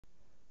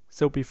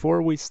So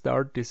before we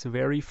start this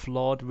very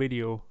flawed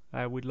video,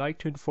 I would like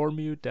to inform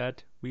you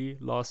that we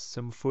lost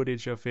some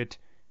footage of it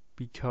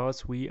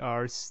because we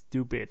are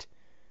stupid.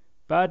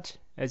 But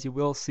as you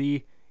will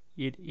see,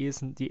 it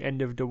isn't the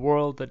end of the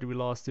world that we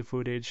lost the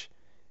footage.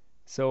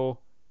 So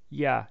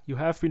yeah, you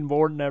have been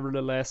warned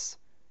nevertheless,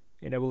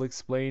 and I will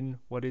explain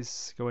what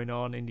is going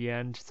on in the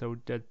end so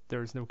that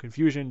there's no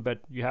confusion, but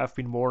you have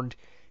been warned.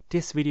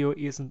 This video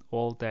isn't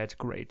all that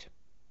great.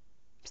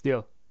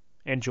 Still,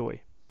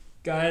 enjoy.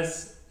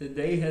 Guys, the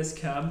day has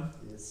come.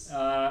 Yes.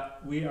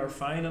 We are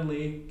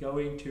finally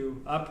going to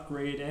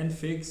upgrade and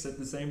fix at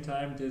the same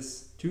time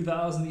this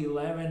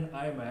 2011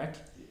 iMac.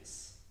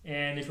 Yes.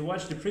 And if you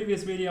watched the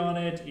previous video on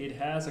it, it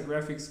has a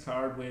graphics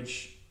card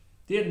which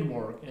didn't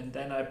work. And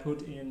then I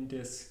put in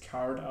this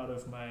card out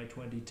of my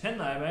 2010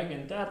 iMac,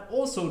 and that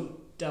also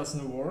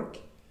doesn't work.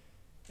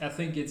 I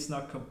think it's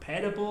not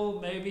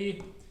compatible,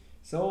 maybe.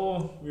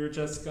 So we're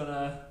just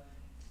gonna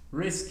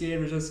risk it.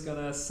 We're just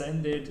gonna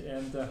send it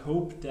and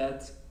hope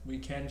that we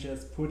can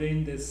just put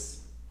in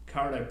this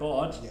card I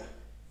bought. Yeah.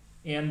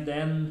 And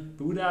then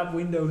boot up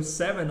Windows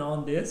 7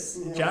 on this,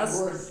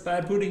 just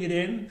by putting it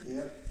in.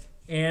 Yeah.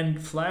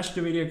 And flash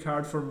the video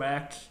card for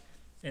Mac,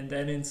 and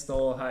then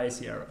install High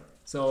Sierra.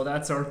 So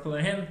that's our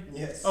plan.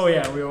 Yes. Oh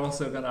yeah, we're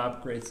also gonna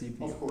upgrade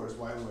CPU. Of course,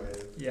 why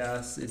wait?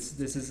 Yes,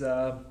 this is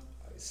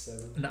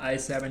i7. an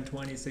i7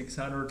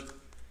 2600.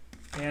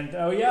 And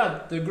oh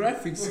yeah, the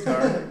graphics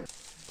card.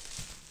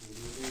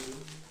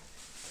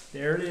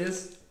 There it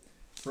is,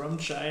 from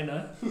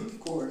China. Of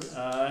course.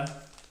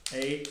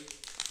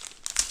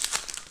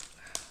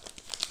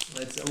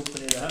 Let's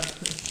open it up.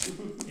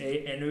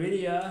 A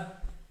NVIDIA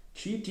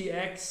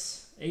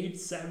GTX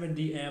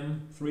 870M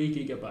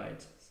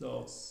 3GB.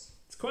 So it's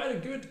quite a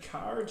good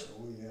card.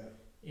 Oh yeah.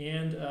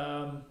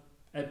 And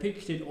I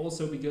picked it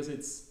also because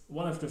it's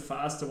one of the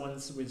faster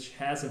ones which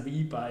has a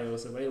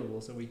VBIOS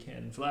available, so we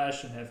can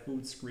flash and have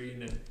boot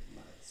screen and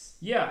Nice.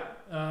 yeah.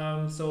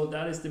 So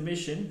that is the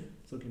mission.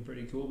 It's looking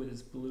pretty cool with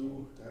this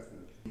blue. Definitely.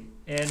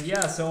 And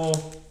yeah, so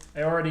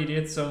I already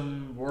did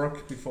some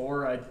work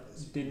before. I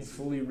didn't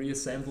fully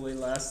reassemble it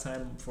last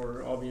time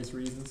for obvious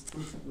reasons.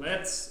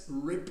 Let's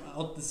rip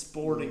out this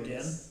board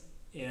again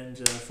and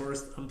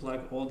first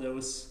unplug all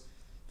those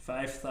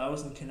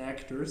 5000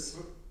 connectors.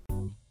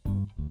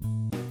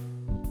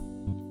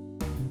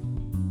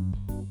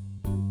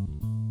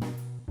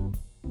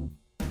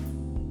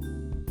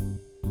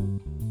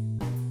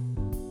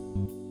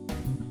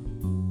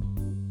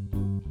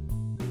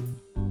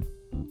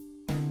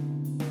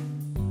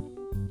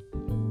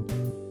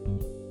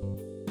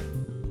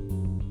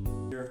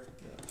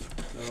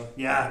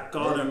 Yeah,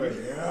 got him.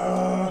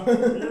 Yeah.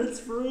 It's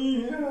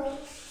free. Yeah.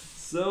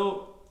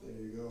 So There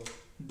you go.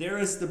 there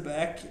is the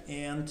back,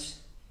 and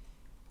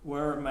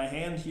where my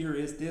hand here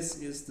is,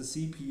 this is the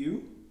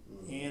CPU,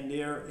 and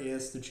there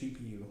is the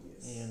GPU.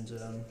 Yes.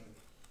 And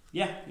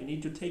yeah, you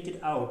need to take it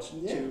out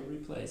to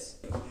replace.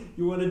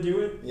 You want to do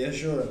it? Yeah,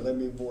 sure. Let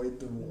me void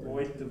the warranty.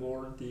 Void the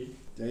warranty.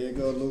 There you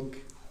go. Look.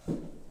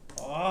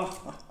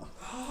 Oh,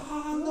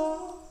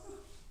 no.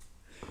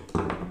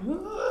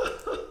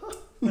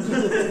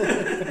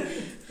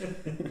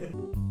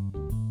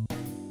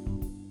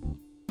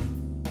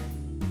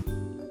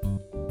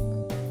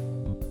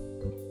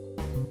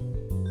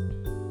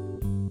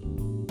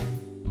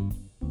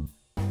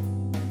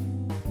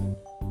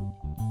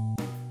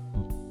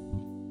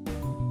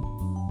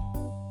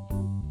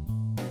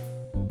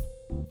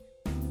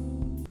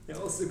 I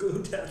also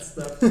glued that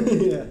stuff.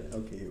 Yeah.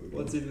 Okay, here we go.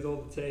 What's in with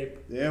all the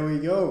tape? There we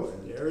go.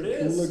 And There it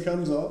the is. cooler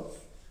comes off.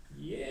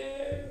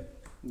 Yeah.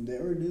 And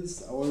there it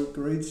is. Our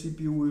great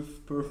CPU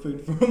with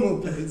perfect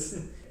thermal paste.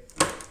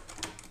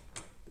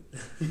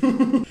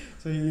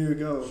 So here you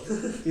go.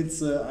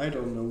 It's I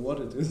don't know what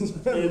it is.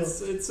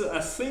 It's I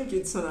think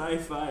it's an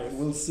i5.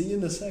 We'll see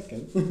in a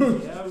second.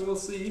 Yeah, we'll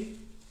see.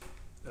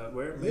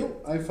 Where?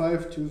 Yep,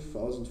 i5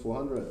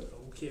 2400.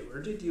 Okay,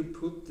 where did you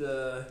put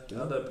the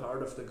other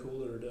part of the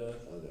cooler, the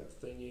there.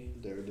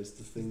 thingy? There it is,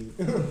 the thing.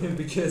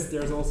 Because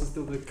there's also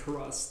still the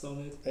crust on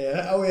it.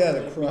 Yeah, oh yeah, the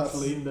Let me crust.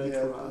 clean the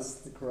yeah,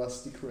 crust. the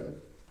crusty crap.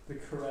 The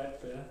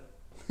crap, yeah.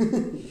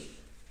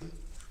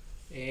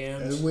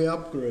 And And we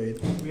upgrade.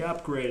 we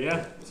upgrade,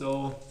 yeah.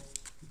 So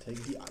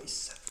Take the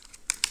ice.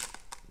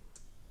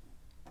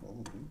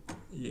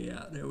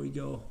 yeah, there we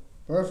go.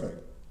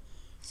 Perfect.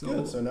 So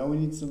Good, so now we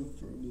need some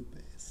thermal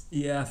paste.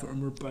 yeah,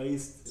 firmware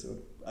based. So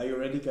are you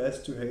ready,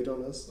 guys, to hate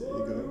on us? There you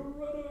go.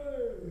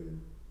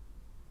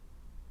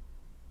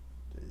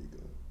 There you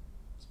go.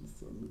 Some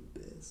thermal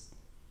paste.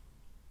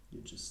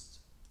 You just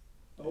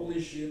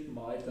Holy shit,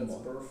 Mike, that's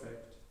Come on.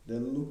 perfect.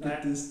 then look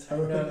at this No,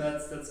 tower.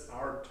 that's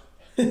art.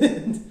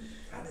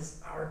 That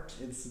is art.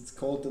 It's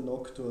called the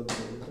Nocturne.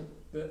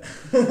 But,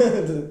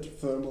 The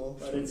thermal.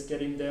 but it's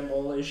getting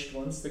demolished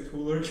once the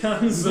cooler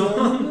comes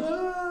on.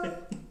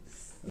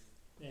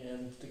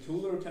 And the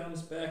cooler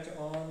comes back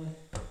on.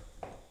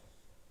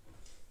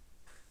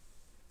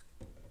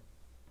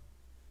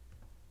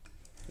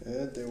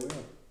 And there we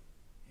are.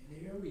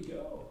 And here we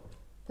go.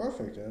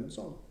 Perfect, and it's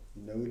on.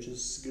 Now we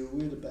just screw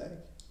it back.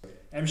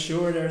 I'm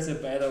sure there's a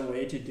better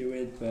way to do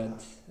it,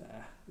 but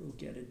we'll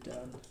get it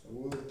done.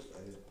 We'll get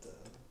it done.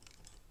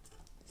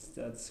 Is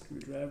that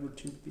screwdriver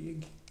too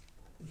big?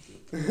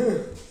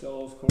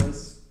 So of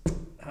course,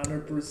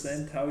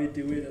 100% how we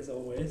do it as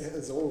always. Yeah,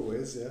 as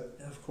always,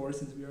 yeah. Of course,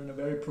 since we're on a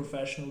very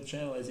professional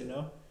channel, as you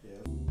know. Yeah.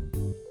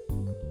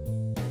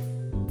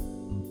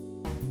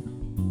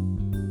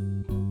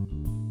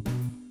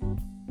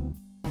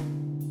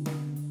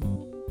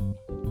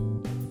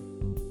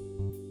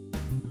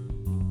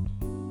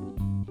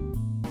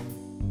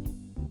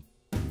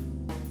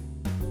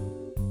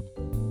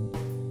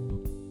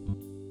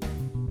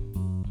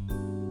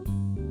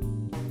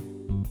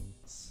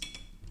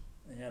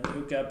 And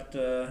hook up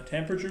the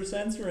temperature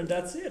sensor, and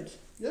that's it.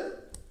 Yeah.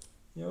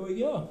 Here we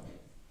go.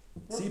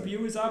 Perfect.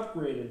 CPU is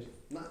upgraded.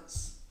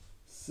 Nice.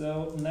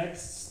 So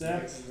next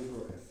step. Next, the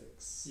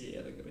graphics.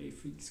 Yeah, the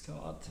graphics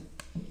card.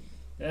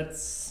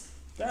 That's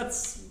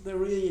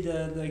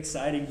the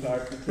exciting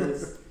part,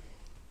 because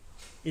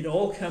it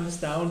all comes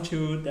down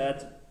to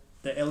that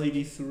the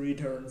LED 3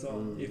 turns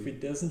on. If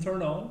it doesn't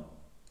turn on,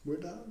 we're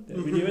done.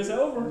 the video is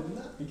over.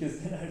 Nah. Because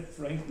then I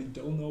frankly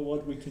don't know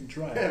what we can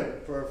try. Yeah,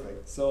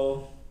 perfect.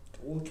 So it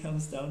all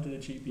comes down to the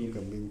GPU. Look,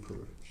 I'm being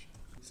perfect.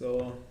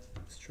 So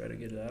let's try to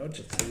get it out.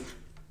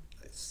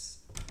 Nice.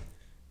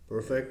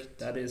 Perfect.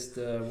 That is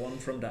the one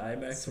from the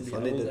iMac. It's from the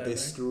funny old that they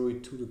iMac. threw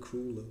it to the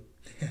cooler.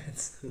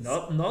 It's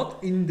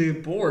not in the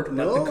board, but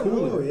No, the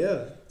cooler. no,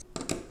 yeah.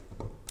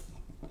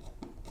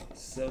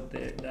 So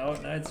there, now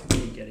it's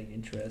really getting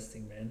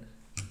interesting, man.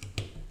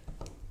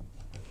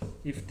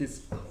 If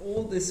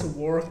all this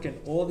work and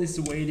all this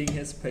waiting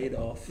has paid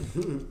off.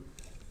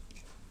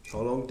 How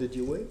long did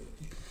you wait?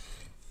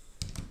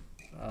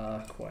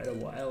 Quite a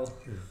while.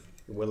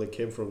 Well, it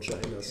came from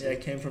China. So. Yeah,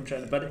 it came from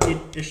China, but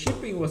the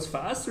shipping was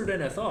faster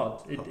than I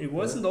thought. It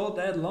wasn't all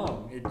that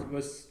long. It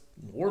was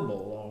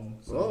normal long.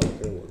 So. Oh,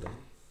 okay, well done.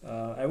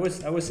 I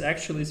was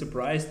actually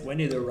surprised when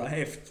it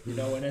arrived. You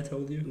know, when I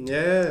told you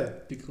Yeah.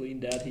 to clean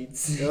that heat.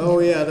 Oh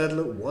yeah, that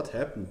look. What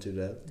happened to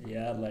that?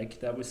 Yeah,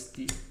 like that was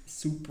the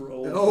super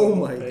old. Oh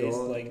my face.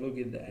 God. Like, look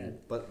at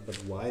that. But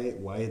why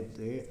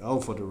they? Oh,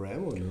 for the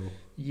RAM or no?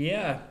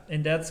 Yeah,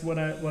 and that's what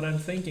I'm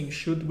thinking.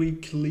 Should we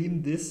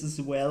clean this as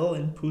well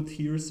and put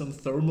here some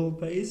thermal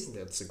paste?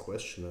 That's a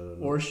question. I don't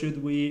know. Or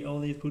should we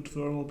only put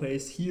thermal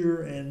paste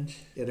here and...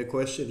 Yeah, the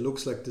question. It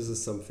looks like this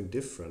is something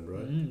different,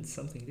 right? It's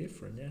something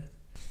different, yeah.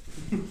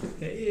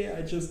 Hey,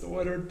 I just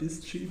ordered this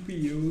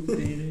GPU,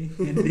 Danny,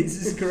 and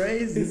this is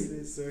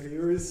crazy. So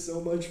here is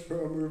so much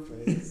firmer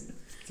paste.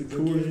 To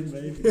cool it,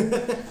 maybe.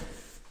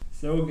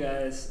 So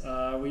guys,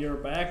 we are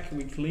back.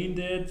 We cleaned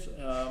it.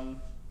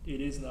 It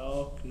is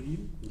now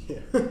clean. Yeah.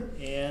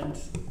 And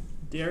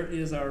there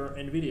is our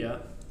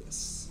NVIDIA.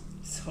 Yes.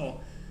 So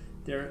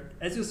there,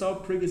 as you saw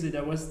previously,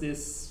 there was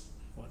this,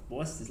 what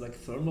was this, like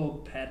thermal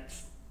pad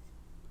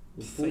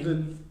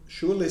thing.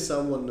 Surely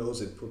someone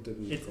knows it. Put it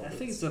in the I comments.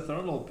 think it's a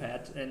thermal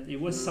pad, and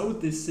it was so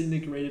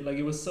disintegrated, like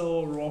it was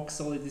so rock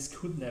solid, this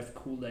couldn't have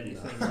cooled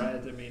anything,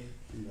 right? I mean,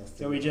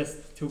 so we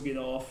just took it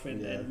off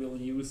and we'll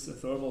use a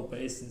thermal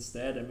paste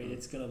instead. I mean,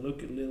 it's gonna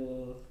look a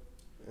little...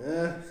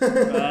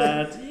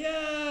 but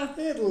yeah,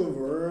 it'll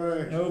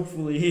work.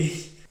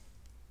 Hopefully.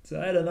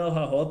 So I don't know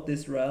how hot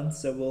this runs,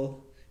 so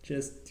we'll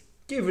just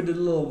give it a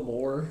little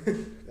more.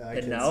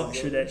 And now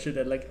should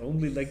I like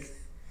only like...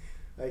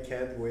 I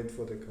can't wait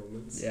for the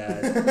comments. Yeah,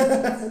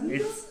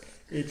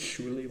 it's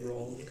surely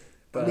wrong.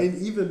 But I mean,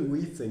 even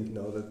we think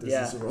now that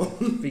this is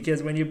wrong.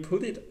 Because when you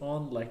put it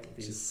on like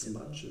this, just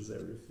smudges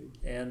everything.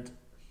 And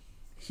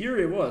here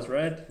it was,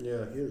 right?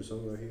 Yeah, here,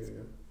 somewhere here,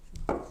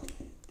 yeah.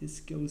 This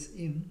goes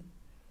in.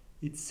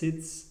 It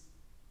sits...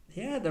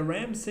 Yeah, the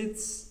RAM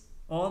sits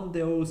on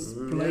those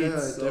plates. Yeah, it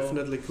so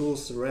definitely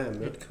cools the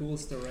RAM. It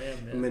cools the RAM,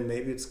 yeah. I mean,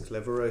 maybe it's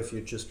cleverer if you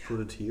just put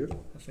it here.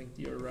 I think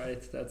you're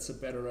right. That's a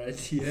better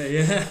idea,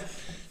 yeah.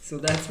 So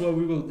that's what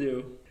we will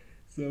do.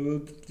 So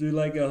we'll do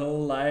like a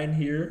whole line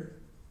here.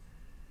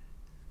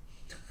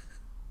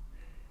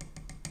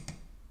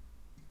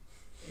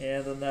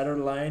 And another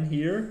line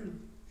here.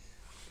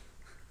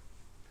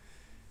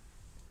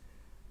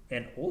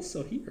 And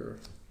also here,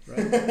 right?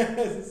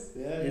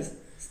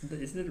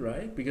 Isn't it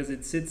right? Because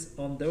it sits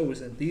on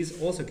those, and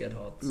these also get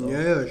hot. So,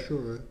 yeah,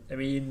 sure. I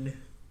mean,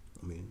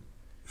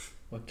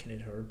 what can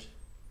it hurt?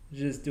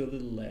 Just do a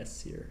little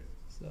less here.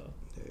 So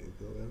there you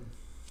go. Yeah.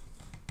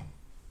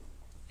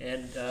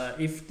 And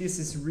if this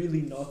is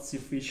really not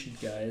sufficient,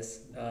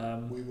 guys,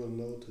 we will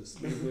notice.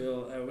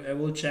 I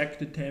will check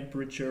the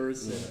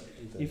temperatures.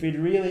 If it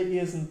really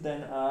isn't,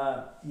 then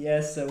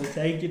yes, I will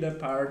take it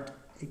apart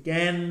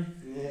again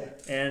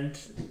and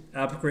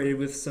upgrade it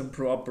with some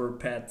proper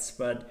pads.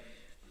 But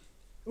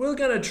we're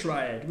gonna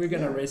try it. We're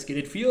gonna risk it.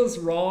 It feels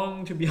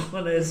wrong, to be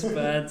honest,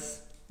 but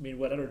I mean,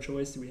 what other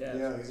choice do we have?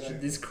 Yeah, exactly.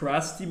 This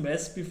crusty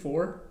mess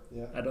before?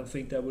 Yeah. I don't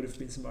think that would have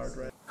been smart,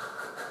 right?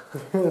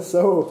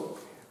 So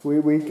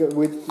we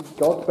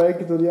got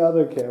back to the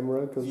other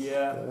camera because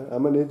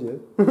I'm an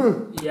idiot.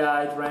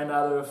 Yeah, it ran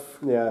out of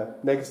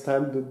Next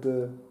time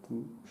the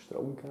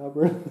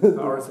Stromkabel.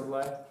 power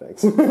supply.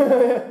 Thanks.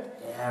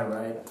 Yeah,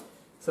 right.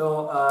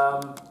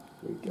 So,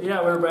 yeah,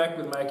 we're back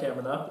with my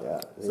camera now. Yeah,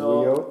 there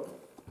we go.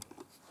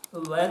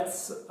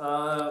 Let's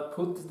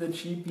put the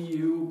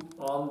GPU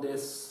on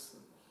this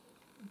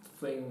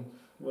thing,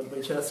 what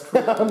we just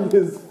created. On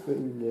this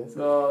thing, yes.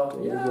 So,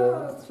 yeah,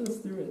 let's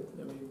just do it.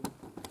 I mean,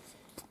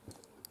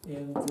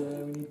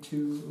 and we need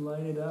to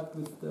line it up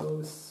with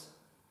those,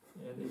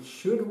 and it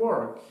should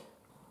work.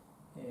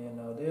 And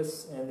now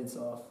this, and it's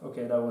off.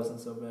 Okay, that wasn't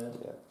so bad.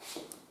 Yeah.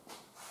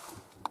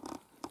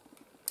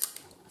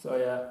 So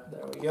yeah,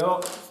 there we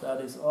go. That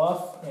is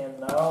off, and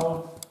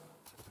now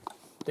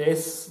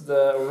this,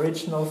 the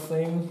original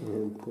thing,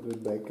 And put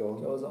it back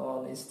on. goes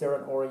on. Is there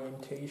an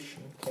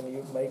orientation? Can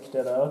you make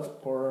that out,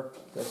 or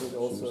does it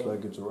also? Seems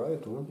like it's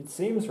right, huh? It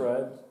seems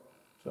right.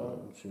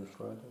 So It seems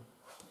right.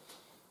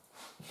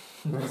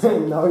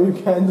 Now you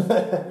can.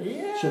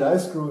 yeah. Should I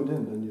screw it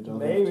in? Then you don't.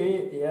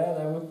 Maybe, yeah,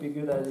 that would be a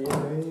good idea.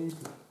 Maybe.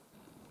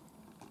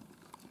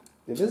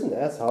 It isn't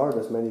as hard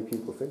as many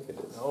people think it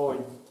is. No,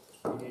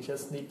 you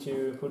just need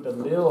to put a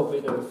little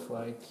bit of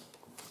like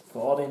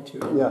thought into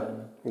it. Yeah,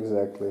 and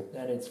exactly.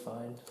 then it's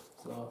fine.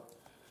 So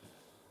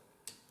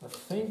I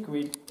think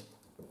we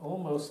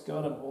almost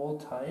got them all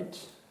tight.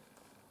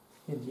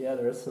 And yeah,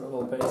 there's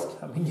thermal paste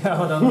coming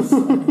out on the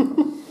side.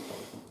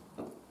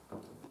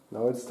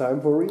 Now it's time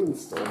for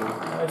reinstalling.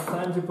 Now it's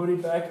time to put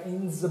it back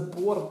in the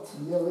board.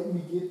 Yeah, let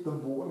me get the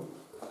board.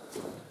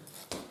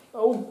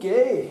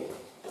 Okay.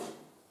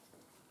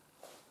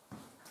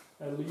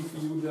 I leave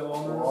you the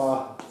honors.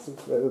 Wow, it's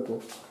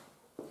incredible.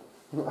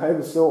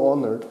 I'm so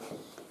honored.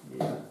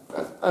 Yeah.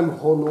 I'm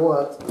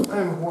honored.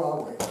 I'm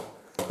Huawei.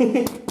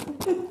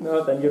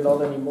 No, then you're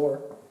not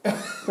anymore.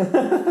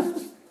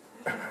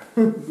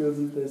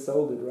 Because they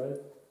sold it, right?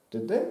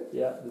 Did they?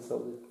 Yeah, they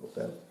sold it.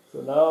 Okay. So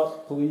now,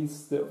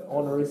 please, the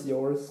honor is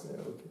yours. Yeah,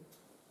 okay.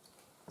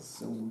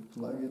 So we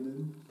plug it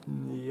in.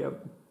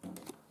 Yep.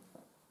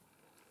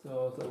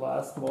 So the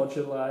last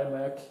modular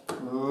iMac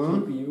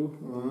Mm-hmm.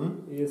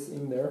 GPU is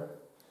in there.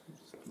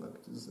 Just plug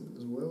this in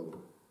as well.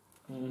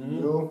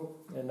 Mm-hmm. No.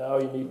 And now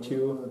you need to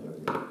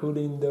put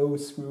in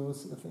those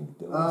screws. I think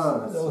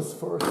those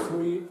first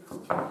three.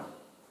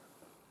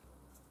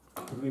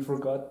 We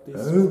forgot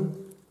this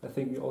one. I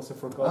think we also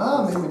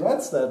forgot this. Maybe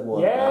that's that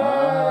one.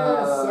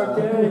 Yes!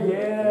 Okay,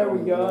 yeah, we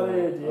got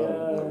it.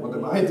 Yeah. What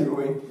am I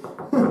doing?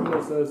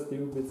 You're so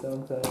stupid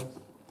sometimes.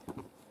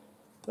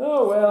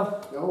 Oh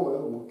well. Oh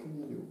well, what can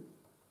you do?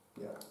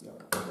 Yeah.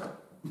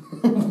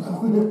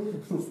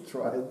 Let's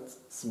try it.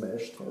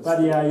 Smash test.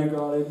 But yeah, you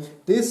got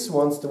it. This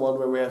one's the one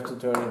where we have to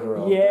turn it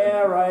around.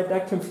 Yeah, right.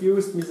 That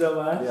confused me so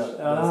much.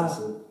 Yeah, this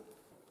is it.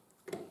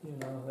 You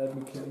know, let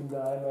me clean the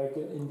iMac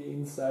in the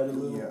inside a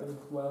little Yeah. bit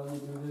while you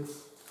do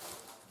this.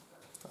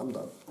 I'm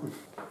done.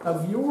 A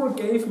viewer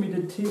gave me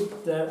the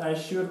tip that I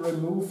should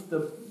remove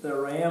the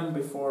RAM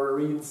before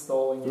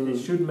reinstalling it. It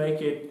should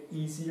make it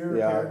easier,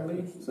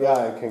 apparently. So Yeah,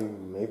 I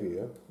can, maybe,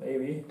 yeah.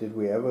 maybe. Did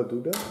we ever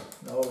do that?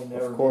 No, we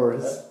never Of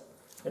course. did that.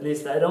 At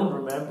least I don't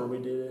remember we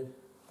did it.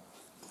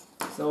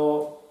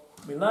 So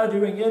we're now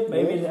doing it.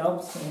 Maybe it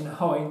helps. And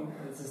now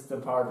this is the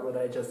part what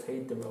I just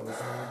hate the most.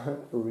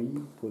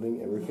 Putting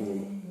everything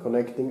in.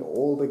 Connecting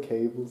all the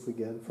cables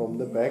again from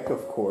the back,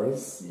 of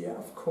course. Yeah,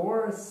 of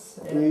course.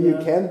 And, You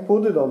can't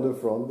put it on the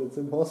front, it's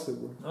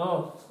impossible.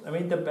 No, I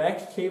mean the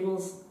back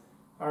cables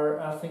are,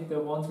 I think, the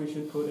ones we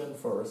should put in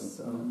first.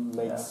 So,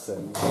 Makes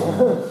sense.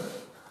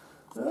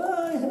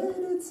 I hate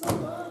it so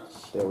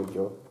much. There we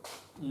go.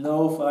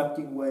 No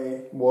fucking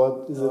way.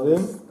 What, is it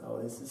in?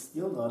 No, this is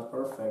still not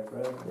perfect,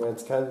 right? Yeah,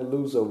 it's kind of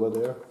loose over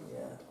there.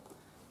 Yeah.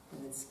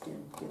 And it's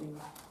getting...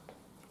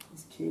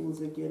 These cables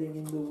are getting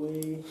in the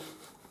way.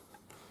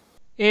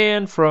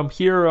 And from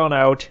here on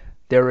out,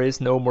 there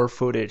is no more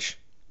footage.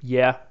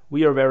 Yeah,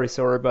 we are very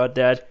sorry about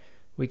that.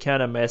 We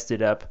kinda messed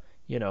it up.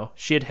 You know,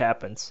 shit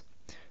happens.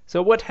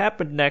 So what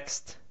happened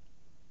next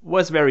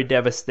was very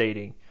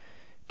devastating.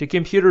 The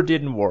computer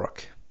didn't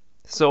work.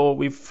 So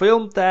we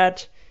filmed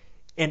that,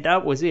 and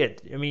that was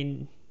it. I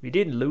mean, we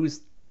didn't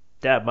lose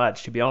that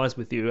much, to be honest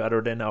with you,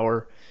 other than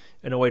our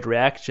annoyed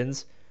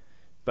reactions.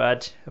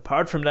 But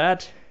apart from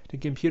that, the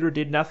computer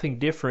did nothing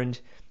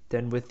different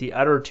than with the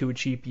other two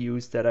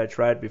GPUs that I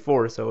tried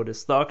before. So the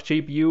stock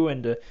GPU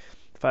and the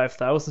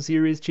 5000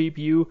 series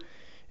GPU,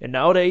 and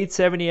now the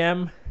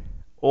 870M,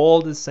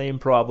 all the same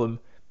problem.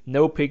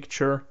 No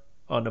picture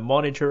on the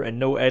monitor and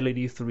no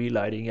LED 3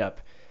 lighting up.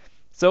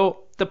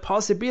 So the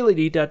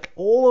possibility that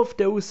all of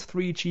those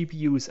three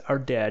GPUs are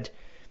dead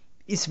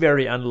is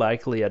very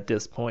unlikely at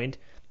this point.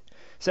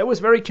 So I was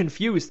very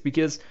confused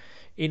because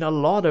in a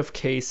lot of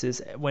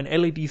cases when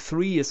LED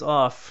 3 is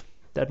off,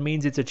 that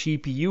means it's a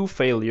GPU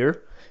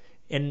failure.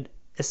 And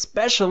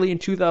especially in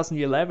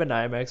 2011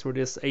 iMacs where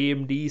this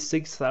AMD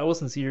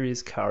 6000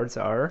 series cards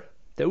are,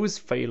 those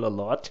fail a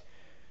lot.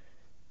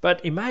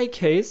 But in my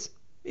case,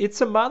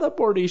 it's a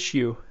motherboard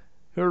issue.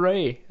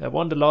 Hooray, I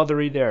won the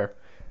lottery there.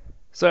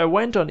 So I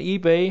went on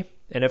eBay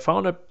and I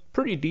found a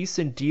pretty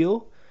decent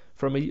deal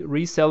from a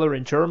reseller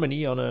in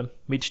Germany on a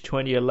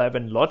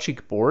mid-2011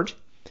 logic board.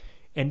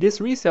 And this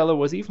reseller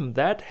was even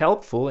that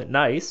helpful and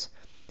nice.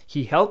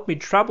 He helped me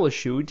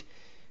troubleshoot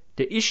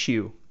the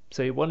issue.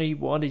 So what he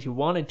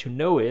wanted to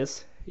know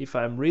is if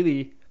I'm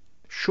really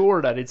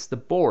sure that it's the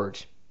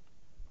board.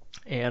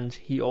 And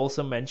he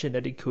also mentioned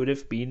that it could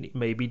have been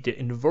maybe the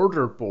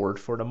inverter board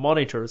for the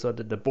monitor, so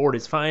that the board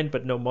is fine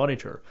but no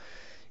monitor.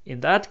 In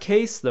that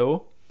case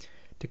though,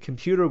 the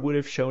computer would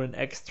have shown an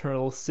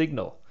external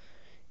signal.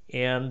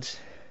 And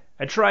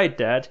I tried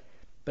that,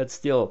 but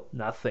still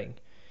nothing.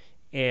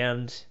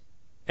 And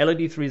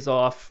LED 3 is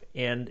off,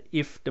 and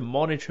if the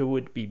monitor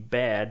would be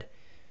bad,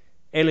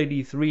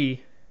 LED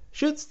 3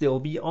 should still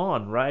be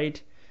on,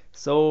 right?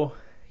 So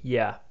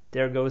yeah,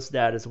 there goes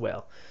that as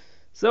well.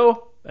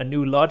 So a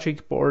new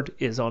logic board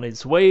is on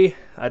its way.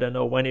 I don't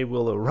know when it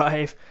will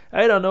arrive.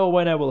 I don't know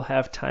when I will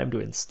have time to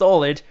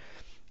install it.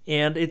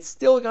 And it's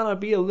still gonna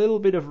be a little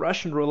bit of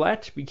Russian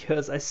roulette,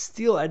 because I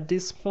still at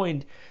this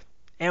point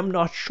am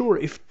not sure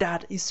if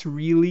that is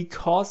really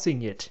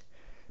causing it.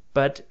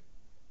 But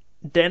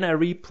then I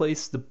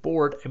replaced the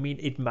board. I mean,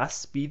 it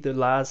must be the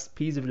last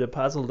piece of the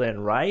puzzle then,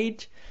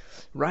 right?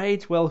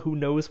 Right? Well, who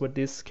knows what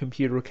this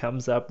computer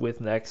comes up with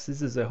next.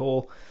 This is a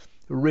whole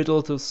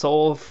riddle to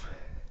solve.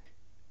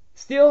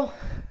 Still,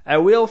 I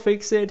will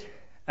fix it.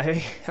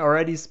 I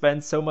already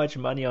spent so much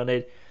money on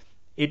it.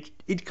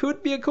 It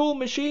could be a cool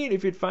machine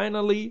if it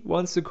finally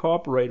wants to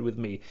cooperate with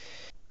me.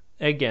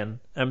 Again,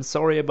 I'm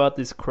sorry about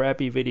this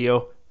crappy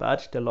video,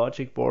 but the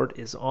logic board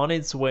is on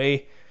its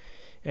way,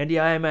 and the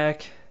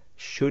iMac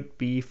should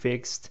be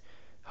fixed,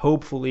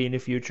 hopefully in the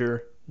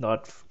future,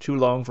 not too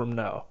long from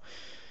now.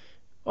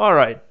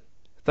 Alright,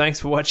 thanks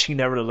for watching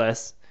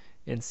nevertheless,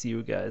 and see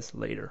you guys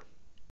later.